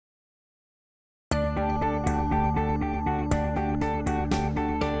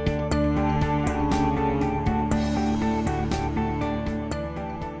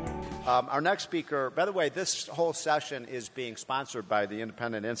Our next speaker, by the way, this whole session is being sponsored by the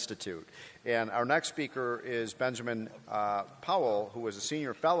Independent Institute. And our next speaker is Benjamin Powell, who is a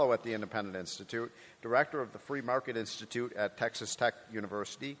Senior Fellow at the Independent Institute, Director of the Free Market Institute at Texas Tech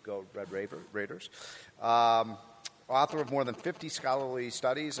University, go Red Raiders, author of more than 50 scholarly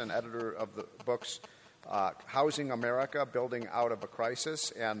studies and editor of the books Housing America, Building Out of a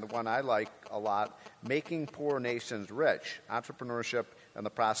Crisis, and the one I like a lot, Making Poor Nations Rich, Entrepreneurship and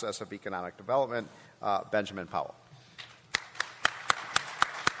the Process of Economic Development, Benjamin Powell.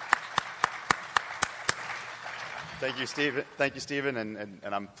 Thank you, Stephen, and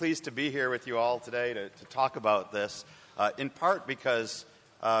I'm pleased to be here with you all today to talk about this, in part because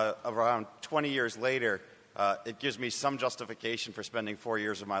around 20 years later, it gives me some justification for spending 4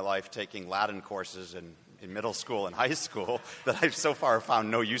 years of my life taking Latin courses in middle school and high school that I've so far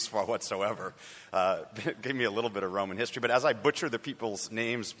found no use for whatsoever. It gave me a little bit of Roman history. But as I butcher the people's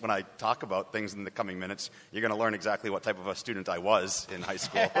names when I talk about things in the coming minutes, you're going to learn exactly what type of a student I was in high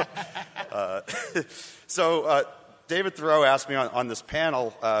school. So David Thoreau asked me on this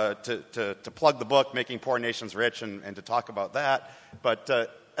panel to plug the book, Making Poor Nations Rich, and to talk about that. But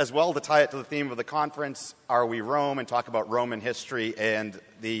as well, to tie it to the theme of the conference, Are We Rome? And talk about Roman history and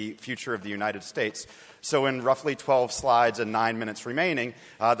the future of the United States. So in roughly 12 slides and 9 minutes remaining,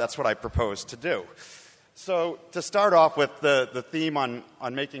 that's what I propose to do. So to start off with the theme on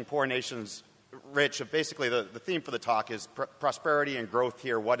making poor nations rich, basically the theme for the talk is prosperity and growth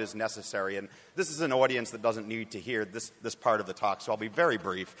here, what is necessary. And this is an audience that doesn't need to hear this part of the talk, so I'll be very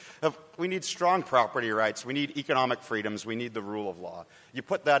brief. We need strong property rights, we need economic freedoms, we need the rule of law. You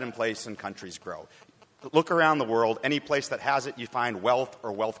put that in place and countries grow. Look around the world. Any place that has it, you find wealth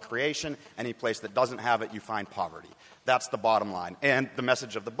or wealth creation. Any place that doesn't have it, you find poverty. That's the bottom line. And the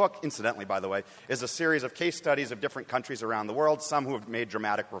message of the book, incidentally, by the way, is a series of case studies of different countries around the world, some who have made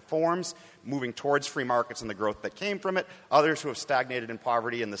dramatic reforms, moving towards free markets and the growth that came from it, others who have stagnated in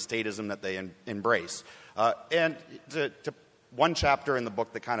poverty and the statism that they embrace. And to one chapter in the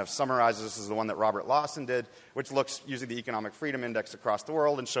book that kind of summarizes this is the one that Robert Lawson did, which looks using the Economic Freedom Index across the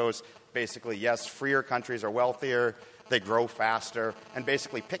world and shows basically, yes, freer countries are wealthier, they grow faster, and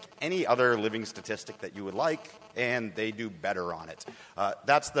basically pick any other living statistic that you would like, and they do better on it.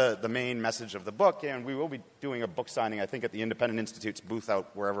 That's the main message of the book, and we will be doing a book signing, I think, at the Independent Institute's booth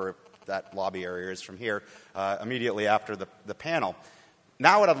out wherever that lobby area is from here, immediately after the panel.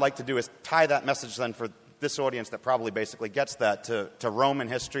 Now what I'd like to do is tie that message then for this audience that probably basically gets that to Roman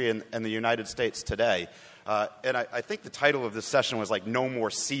history and the United States today. And I think the title of this session was like No More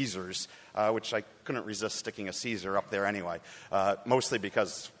Caesars, which I couldn't resist sticking a Caesar up there anyway, mostly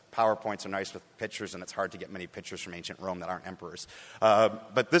because PowerPoints are nice with pictures and it's hard to get many pictures from ancient Rome that aren't emperors.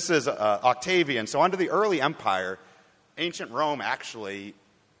 But this is Octavian. So under the early empire, ancient Rome actually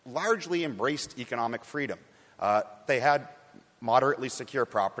largely embraced economic freedom. They had moderately secure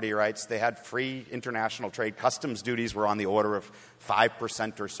property rights. They had free international trade. Customs duties were on the order of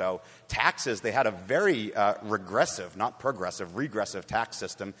 5% or so. Taxes, they had a very regressive, not progressive, regressive tax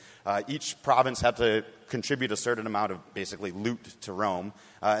system. Each province had to contribute a certain amount of basically loot to Rome.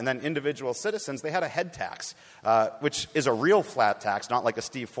 And then individual citizens, they had a head tax, which is a real flat tax, not like a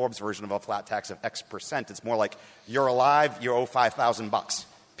Steve Forbes version of a flat tax of X%. It's more like you're alive, you owe $5,000,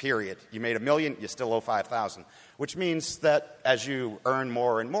 period. You made $1 million, you still owe $5,000. Which means that as you earn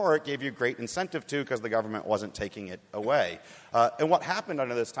more and more, it gave you great incentive to because the government wasn't taking it away. And what happened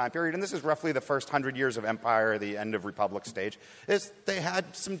under this time period, and this is roughly the first 100 years of empire, the end of Republic stage, is they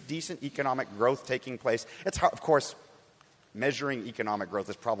had some decent economic growth taking place. It's hard, of course, measuring economic growth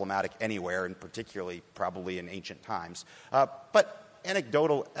is problematic anywhere, and particularly probably in ancient times. But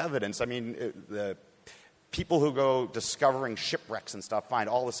anecdotal evidence, I mean, the people who go discovering shipwrecks and stuff find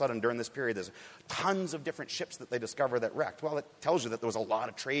all of a sudden during this period there's tons of different ships that they discover that wrecked. Well, it tells you that there was a lot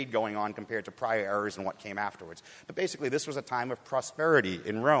of trade going on compared to prior eras and what came afterwards. But basically, this was a time of prosperity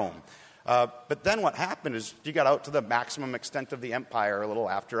in Rome. But then what happened is you got out to the maximum extent of the empire a little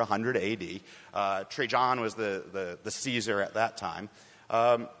after 100 A.D. Trajan was the Caesar at that time.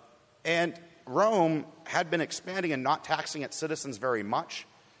 And Rome had been expanding and not taxing its citizens very much,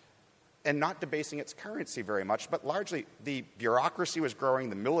 and not debasing its currency very much, but largely the bureaucracy was growing,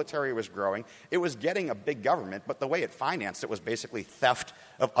 the military was growing. It was getting a big government, but the way it financed it was basically theft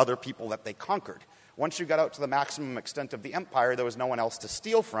of other people that they conquered. Once you got out to the maximum extent of the empire, there was no one else to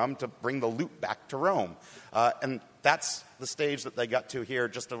steal from to bring the loot back to Rome. And that's the stage that they got to here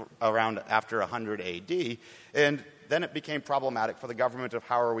just around after 100 A.D., and then it became problematic for the government of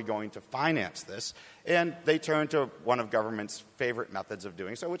how are we going to finance this. And they turned to one of government's favorite methods of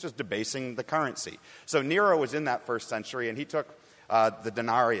doing so, which is debasing the currency. So Nero was in that first century, and he took the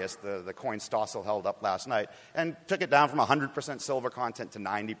denarius, the coin Stossel held up last night, and took it down from 100% silver content to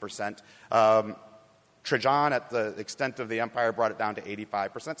 90%. Trajan, at the extent of the empire, brought it down to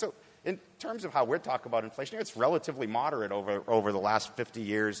 85%. So in terms of how we're talking about inflation, it's relatively moderate over the last 50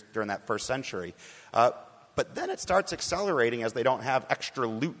 years during that first century. But then it starts accelerating as they don't have extra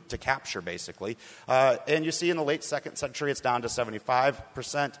loot to capture, basically. And you see in the late 2nd century, it's down to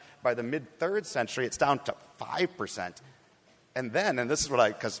 75%. By the mid-3rd century, it's down to 5%. And then, and this is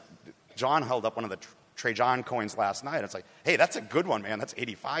because John held up one of the Trajan coins last night. It's like, hey, that's a good one, man. That's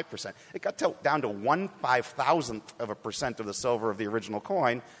 85%. It got down to 1/5,000% of the silver of the original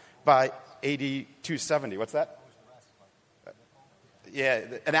coin by AD 270. What's that? Yeah,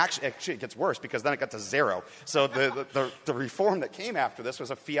 and actually it gets worse because then it got to 0. So the reform that came after this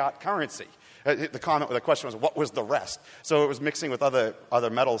was a fiat currency. The question was, what was the rest? So it was mixing with other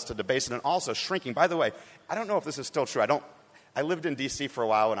metals to debase it and also shrinking. By the way, I don't know if this is still true. I lived in D.C. for a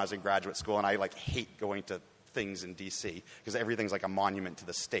while when I was in graduate school, and I hate going to things in D.C. because everything's like a monument to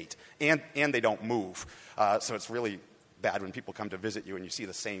the state, and they don't move. So it's really bad when people come to visit you and you see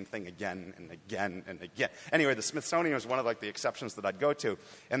the same thing again and again and again. Anyway, the Smithsonian was one of the exceptions that I'd go to,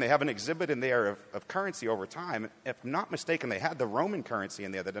 and they have an exhibit in there of currency over time. If not mistaken, they had the Roman currency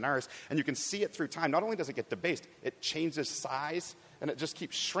in there, the denarius, and you can see it through time. Not only does it get debased, it changes size, and it just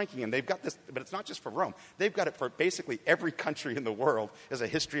keeps shrinking. And they've got this, but it's not just for Rome. They've got it for basically every country in the world as a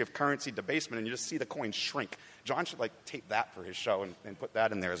history of currency debasement, and you just see the coin shrink. John should tape that for his show and put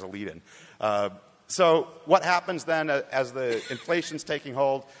that in there as a lead-in. So what happens then as the inflation's taking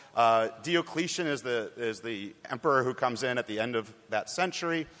hold? Diocletian is the emperor who comes in at the end of that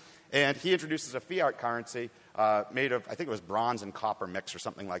century, and he introduces a fiat currency made of, I think it was bronze and copper mix or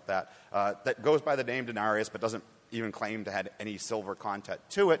something like that, that goes by the name denarius but doesn't even claim to have any silver content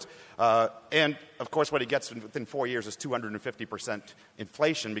to it. And, of course, what he gets within 4 years is 250%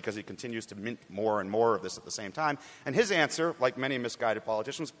 inflation because he continues to mint more and more of this at the same time. And his answer, like many misguided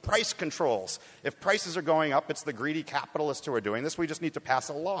politicians, price controls. If prices are going up, it's the greedy capitalists who are doing this. We just need to pass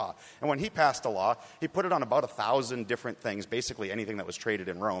a law. And when he passed a law, he put it on about 1,000 different things, basically anything that was traded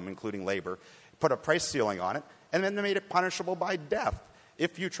in Rome, including labor, put a price ceiling on it, and then they made it punishable by death.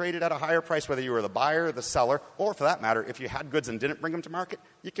 If you traded at a higher price, whether you were the buyer, the seller, or for that matter, if you had goods and didn't bring them to market,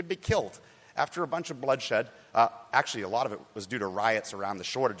 you could be killed. After a bunch of bloodshed, actually a lot of it was due to riots around the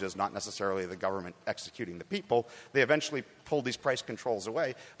shortages, not necessarily the government executing the people, they eventually pulled these price controls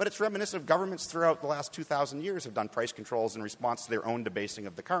away. But it's reminiscent of governments throughout the last 2,000 years have done price controls in response to their own debasing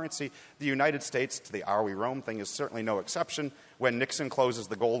of the currency. The United States, to the Are We Rome thing, is certainly no exception. When Nixon closes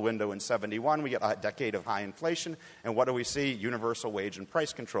the gold window in 71, we get a decade of high inflation. And what do we see? Universal wage and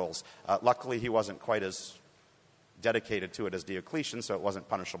price controls. Luckily, he wasn't quite as dedicated to it as Diocletian, so it wasn't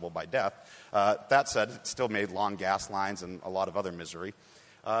punishable by death. That said, it still made long gas lines and a lot of other misery.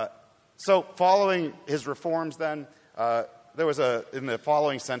 So following his reforms then, there was in the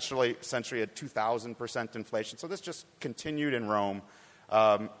following century, a 2,000% inflation. So this just continued in Rome.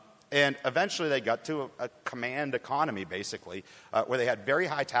 And eventually they got to a command economy, basically, where they had very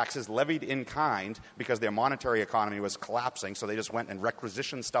high taxes levied in kind because their monetary economy was collapsing, so they just went and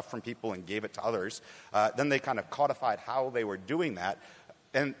requisitioned stuff from people and gave it to others. Then they kind of codified how they were doing that,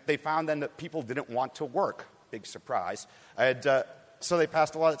 and they found then that people didn't want to work. Big surprise. And so they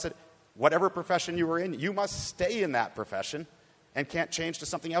passed a law that said, whatever profession you were in, you must stay in that profession and can't change to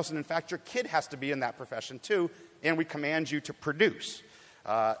something else. And in fact, your kid has to be in that profession too, and we command you to produce.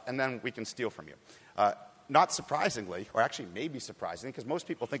 And then we can steal from you. Not surprisingly, or actually maybe surprisingly, because most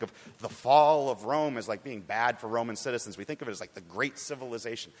people think of the fall of Rome as being bad for Roman citizens. We think of it as the great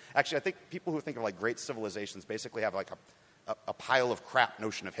civilization. Actually, I think people who think of great civilizations basically have a pile of crap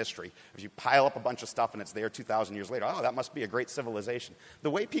notion of history. If you pile up a bunch of stuff and it's there 2,000 years later, oh, that must be a great civilization. The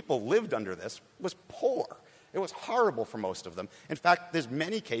way people lived under this was poor. It was horrible for most of them. In fact, there's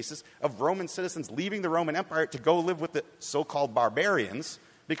many cases of Roman citizens leaving the Roman Empire to go live with the so-called barbarians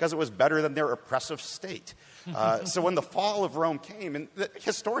because it was better than their oppressive state. So when the fall of Rome came, and the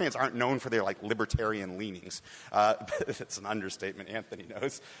historians aren't known for their libertarian leanings. It's an understatement, Anthony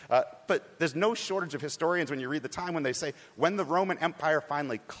knows. But there's no shortage of historians when you read the time when they say when the Roman Empire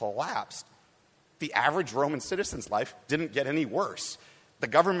finally collapsed, the average Roman citizen's life didn't get any worse. The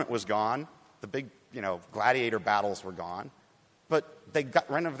government was gone. The big gladiator battles were gone, but they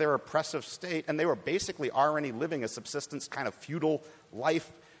got rid of their oppressive state, and they were basically already living a subsistence kind of feudal life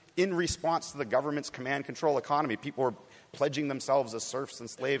in response to the government's command control economy. People were pledging themselves as serfs and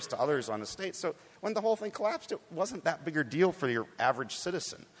slaves to others on the state. So when the whole thing collapsed, it wasn't that big a deal for your average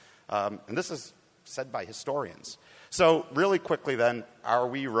citizen. And this is said by historians. So really quickly then, are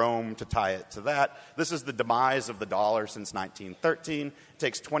we Rome to tie it to that? This is the demise of the dollar since 1913. It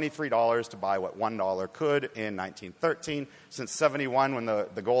takes $23 to buy what $1 could in 1913. Since 71, when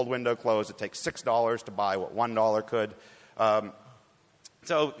the gold window closed, it takes $6 to buy what $1 could.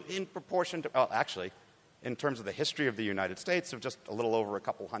 So in proportion to, actually, in terms of the history of the United States of just a little over a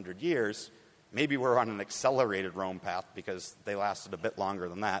couple hundred years, maybe we're on an accelerated Rome path because they lasted a bit longer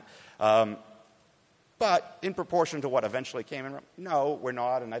than that. But in proportion to what eventually came in Rome, no, we're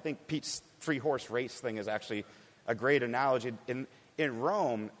not. And I think Pete's three-horse race thing is actually a great analogy. In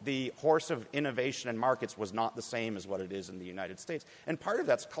Rome, the horse of innovation and markets was not the same as what it is in the United States. And part of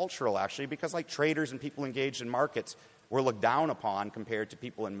that's cultural, actually, because like traders and people engaged in markets were looked down upon compared to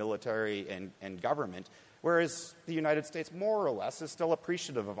people in military and government, whereas the United States, more or less, is still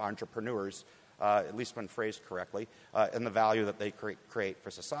appreciative of entrepreneurs, at least when phrased correctly, and the value that they create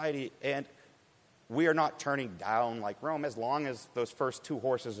for society. And we are not turning down like Rome as long as those first two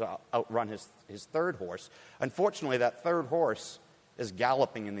horses outrun his third horse. Unfortunately, that third horse is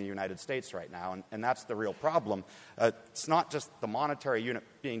galloping in the United States right now, and that's the real problem. It's not just the monetary unit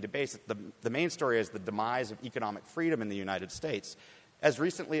being debased. The main story is the demise of economic freedom in the United States. As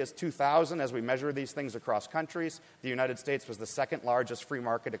recently as 2000, as we measure these things across countries, the United States was the second largest free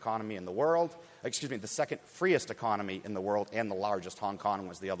market economy in the world. The second freest economy in the world, and the largest. Hong Kong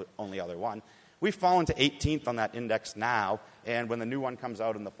was the only other one. We've fallen to 18th on that index now, and when the new one comes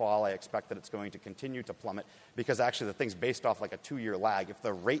out in the fall, I expect that it's going to continue to plummet because actually the thing's based off like a 2-year lag. If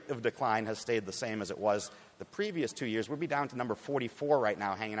the rate of decline has stayed the same as it was the previous 2 years, we'd be down to number 44 right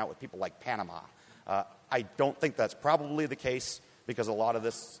now, hanging out with people like Panama. I don't think that's probably the case because a lot of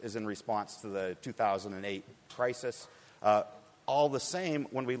this is in response to the 2008 crisis. All the same,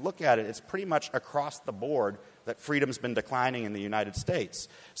 when we look at it, it's pretty much across the board that freedom's been declining in the United States.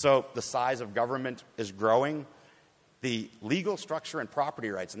 So the size of government is growing. The legal structure and property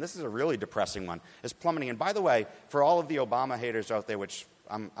rights, and this is a really depressing one, is plummeting. And by the way, for all of the Obama haters out there, which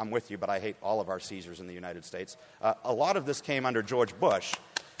I'm with you, but I hate all of our Caesars in the United States, a lot of this came under George Bush.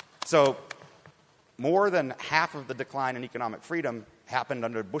 So more than half of the decline in economic freedom happened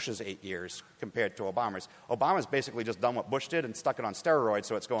under Bush's 8 years compared to Obama's. Obama's basically just done what Bush did and stuck it on steroids,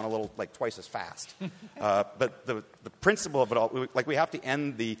 so it's going a little like twice as fast. But the principle of it all, we have to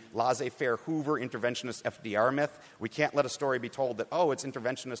end the laissez-faire Hoover interventionist FDR myth. We can't let a story be told that, oh, it's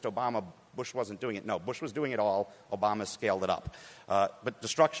interventionist Obama, Bush wasn't doing it. No, Bush was doing it all, Obama scaled it up. But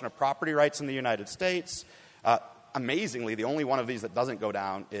destruction of property rights in the United States, amazingly, the only one of these that doesn't go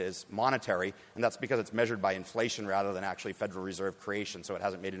down is monetary, and that's because it's measured by inflation rather than actually Federal Reserve creation, so it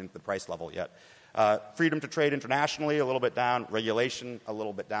hasn't made it into the price level yet. Freedom to trade internationally, a little bit down. Regulation, a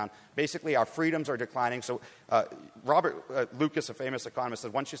little bit down. Basically, our freedoms are declining. So Robert Lucas, a famous economist,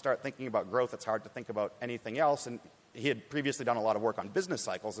 said once you start thinking about growth, it's hard to think about anything else, and he had previously done a lot of work on business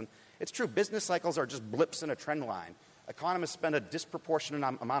cycles, and it's true, business cycles are just blips in a trend line. Economists spend a disproportionate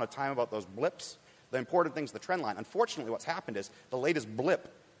amount of time about those blips. The important thing is the trend line. Unfortunately, what's happened is the latest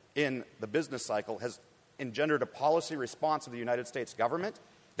blip in the business cycle has engendered a policy response of the United States government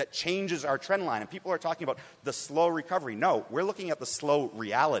that changes our trend line. And people are talking about the slow recovery. No, we're looking at the slow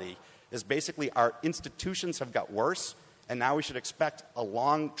reality. Is basically our institutions have got worse, and now we should expect a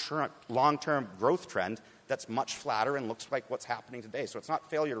long-term growth trend that's much flatter and looks like what's happening today. So it's not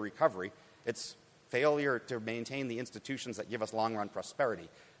failure to recovery. It's failure to maintain the institutions that give us long-run prosperity.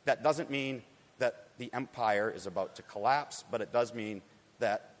 That doesn't mean that the empire is about to collapse, but it does mean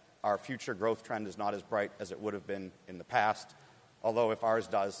that our future growth trend is not as bright as it would have been in the past. Although if ours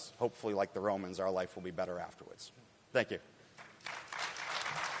does, hopefully like the Romans, our life will be better afterwards. Thank you.